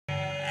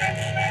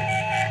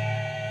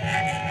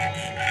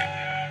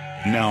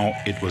Now,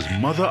 it was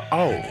Mother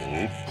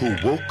Owl who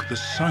woke the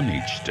sun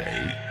each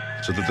day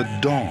so that the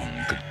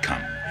dawn could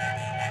come.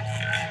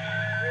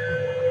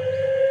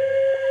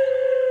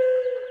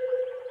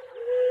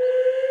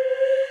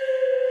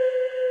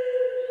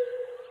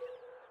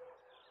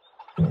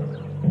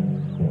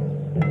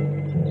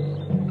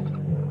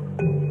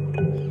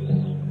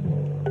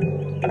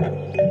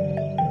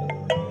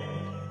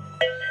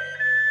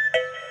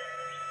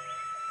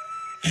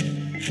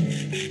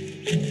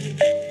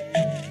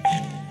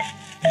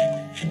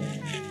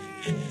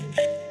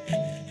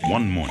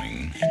 One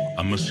morning,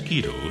 a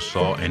mosquito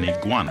saw an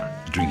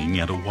iguana drinking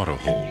at a water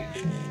hole.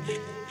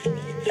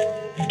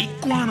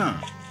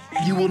 "Iguana,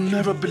 you will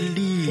never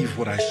believe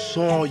what I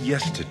saw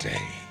yesterday."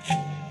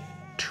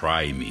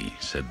 "Try me,"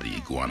 said the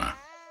iguana.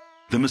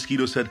 The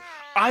mosquito said,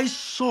 "I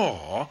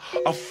saw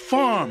a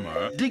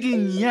farmer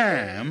digging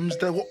yams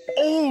that were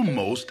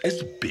almost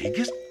as big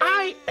as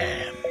I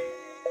am."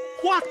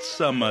 "What's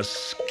a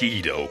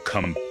mosquito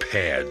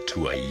compared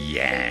to a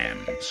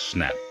yam?"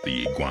 snapped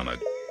the iguana.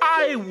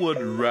 "I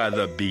would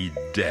rather be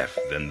deaf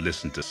than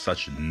listen to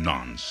such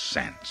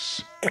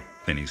nonsense."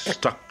 Then he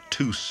stuck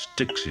 2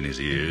 sticks in his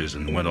ears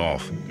and went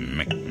off,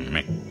 mick,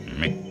 mick,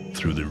 mick,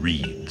 through the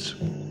reeds.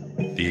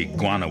 The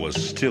iguana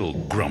was still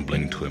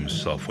grumbling to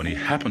himself when he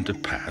happened to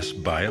pass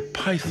by a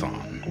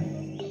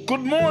python.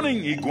 "Good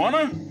morning,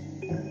 iguana."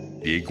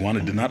 The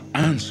iguana did not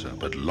answer,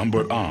 but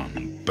lumbered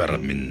on,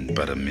 bada-min,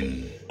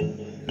 bada-min.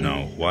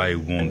 "Now, why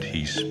won't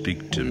he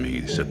speak to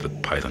me?" said the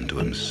python to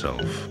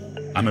himself.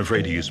 "I'm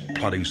afraid he is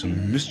plotting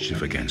some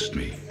mischief against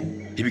me."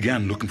 He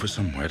began looking for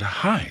somewhere to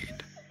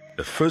hide.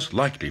 The first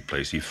likely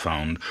place he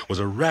found was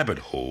a rabbit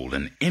hole,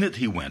 and in it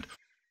he went.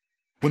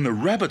 When the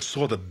rabbit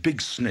saw the big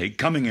snake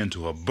coming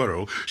into her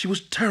burrow, she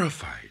was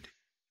terrified.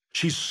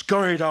 She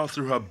scurried out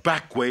through her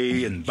back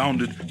way and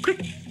bounded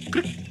click,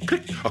 click,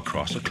 click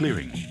across a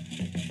clearing.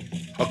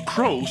 A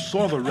crow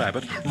saw the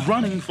rabbit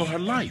running for her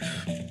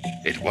life.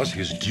 It was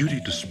his duty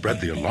to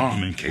spread the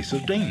alarm in case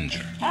of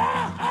danger.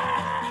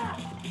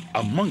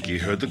 A monkey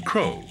heard the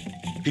crow.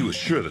 He was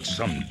sure that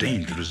some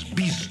dangerous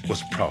beast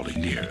was prowling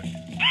near.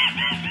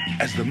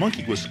 As the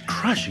monkey was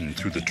crashing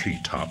through the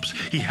treetops,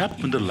 he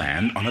happened to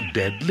land on a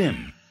dead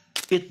limb.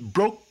 It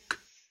broke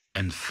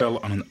and fell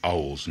on an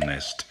owl's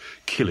nest,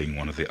 killing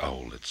one of the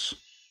owlets.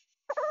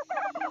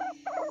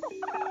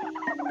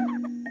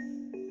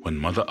 When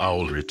Mother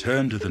Owl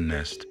returned to the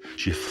nest,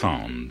 she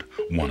found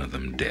one of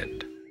them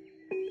dead.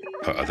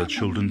 Her other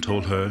children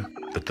told her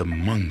that the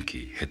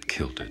monkey had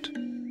killed it.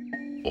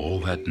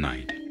 All that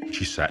night,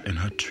 she sat in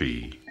her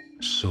tree,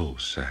 so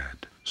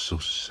sad, so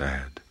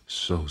sad,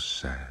 so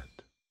sad.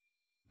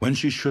 When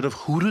she should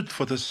have hooted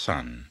for the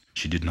sun,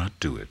 she did not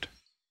do it.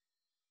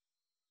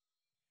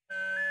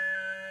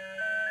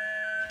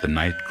 The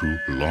night grew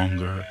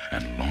longer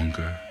and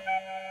longer.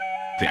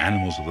 The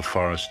animals of the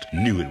forest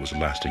knew it was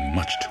lasting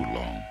much too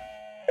long.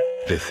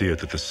 They feared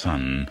that the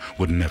sun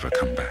would never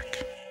come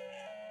back.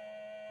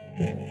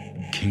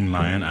 King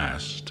Lion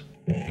asked,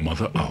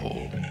 "Mother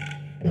Owl,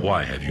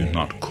 why have you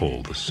not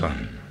called the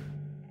sun?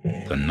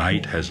 The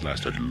night has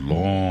lasted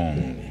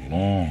long,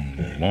 long,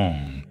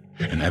 long,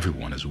 and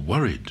everyone is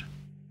worried."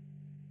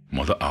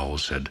 Mother Owl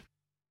said,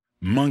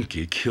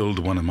 "Monkey killed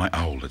one of my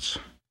owlets.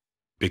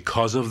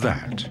 Because of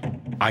that,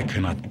 I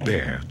cannot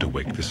bear to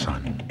wake the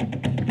sun."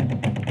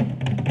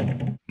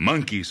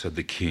 "Monkey," said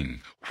the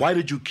king, "why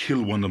did you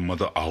kill one of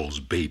Mother Owl's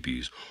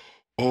babies?"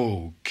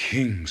 "Oh,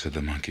 king," said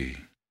the monkey,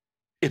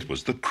 "it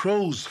was the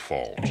crow's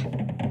fault.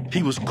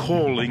 He was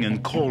calling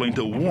and calling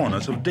to warn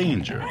us of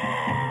danger.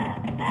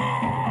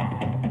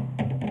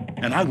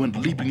 And I went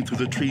leaping through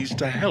the trees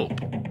to help."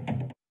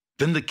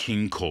 Then the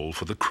king called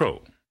for the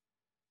crow.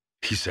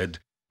 He said,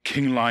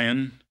 "King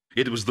Lion,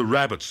 it was the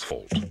rabbit's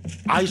fault.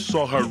 I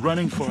saw her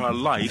running for her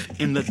life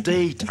in the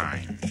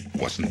daytime.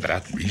 Wasn't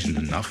that reason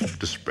enough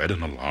to spread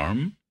an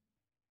alarm?"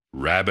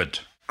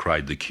 "Rabbit,"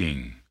 cried the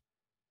king,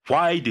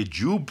 "why did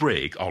you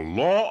break a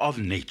law of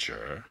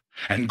nature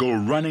and go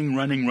running,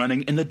 running,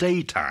 running in the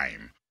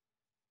daytime?"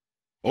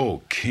 "Oh,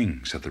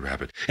 king," said the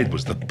rabbit, "it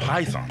was the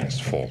python's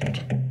fault.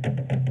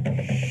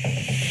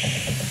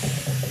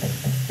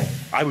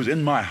 I was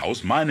in my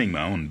house minding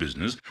my own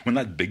business when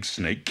that big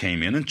snake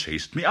came in and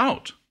chased me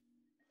out.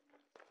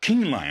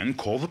 King Lion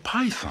called the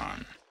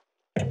python."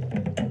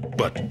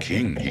 "But,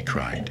 king," he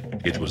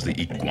cried, "it was the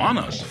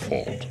iguana's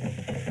fault.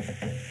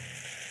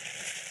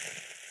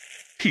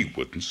 He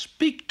wouldn't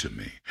speak to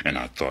me, and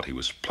I thought he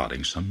was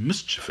plotting some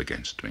mischief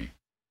against me.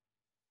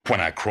 When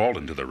I crawled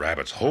into the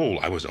rabbit's hole,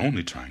 I was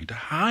only trying to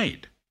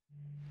hide.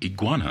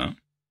 Iguana,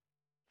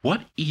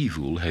 what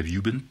evil have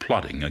you been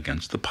plotting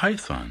against the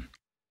python?"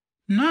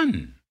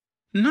 "None,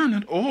 none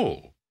at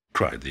all,"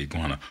 cried the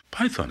iguana.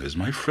 "Python is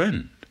my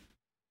friend."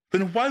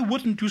 "Then why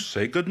wouldn't you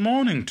say good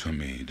morning to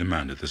me?"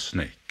 demanded the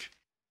snake.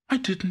 "I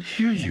didn't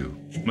hear you.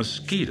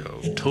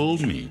 Mosquito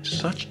told me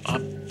such a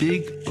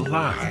big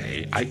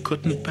lie I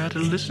couldn't bear to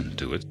listen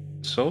to it,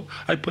 so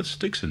I put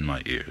sticks in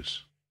my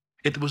ears.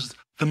 It was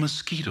the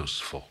mosquito's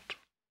fault."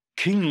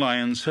 King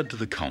Lion said to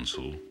the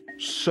council,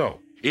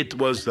 "So, It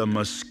was the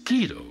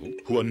mosquito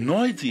who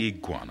annoyed the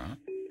iguana,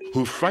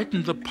 who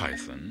frightened the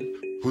python,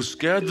 who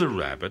scared the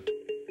rabbit,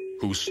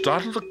 who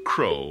startled the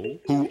crow,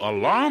 who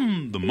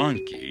alarmed the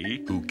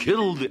monkey, who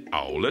killed the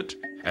owlet,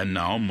 and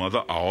now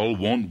Mother Owl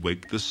won't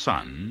wake the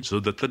sun so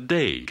that the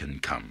day can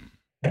come.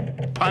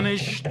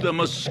 Punish the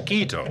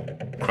mosquito,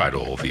 cried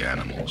all the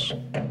animals.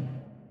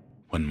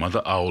 When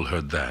Mother Owl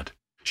heard that,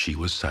 she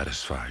was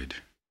satisfied.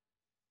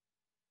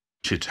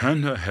 She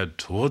turned her head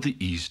toward the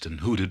east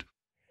and hooted,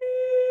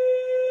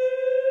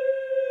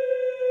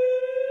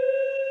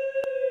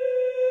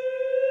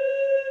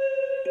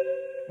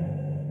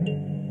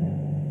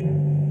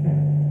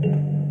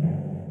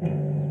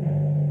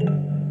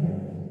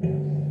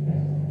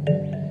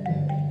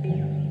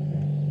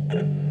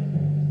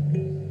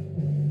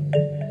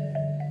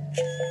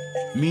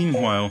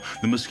 Meanwhile,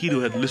 the mosquito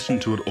had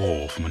listened to it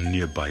all from a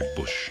nearby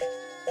bush.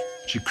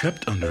 She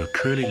crept under a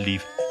curly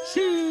leaf,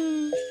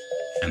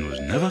 and was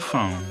never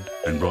found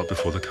and brought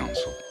before the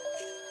council.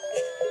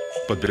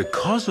 But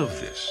because of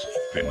this,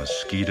 the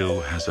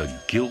mosquito has a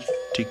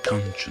guilty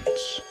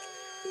conscience.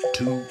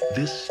 To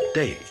this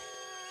day,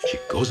 she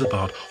goes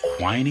about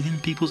whining in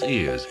people's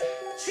ears.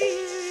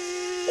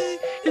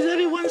 Is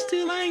everyone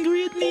still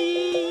angry at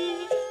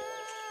me?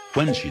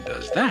 When she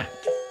does that,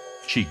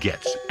 she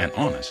gets an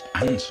honest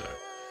answer.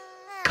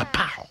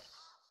 Kapow!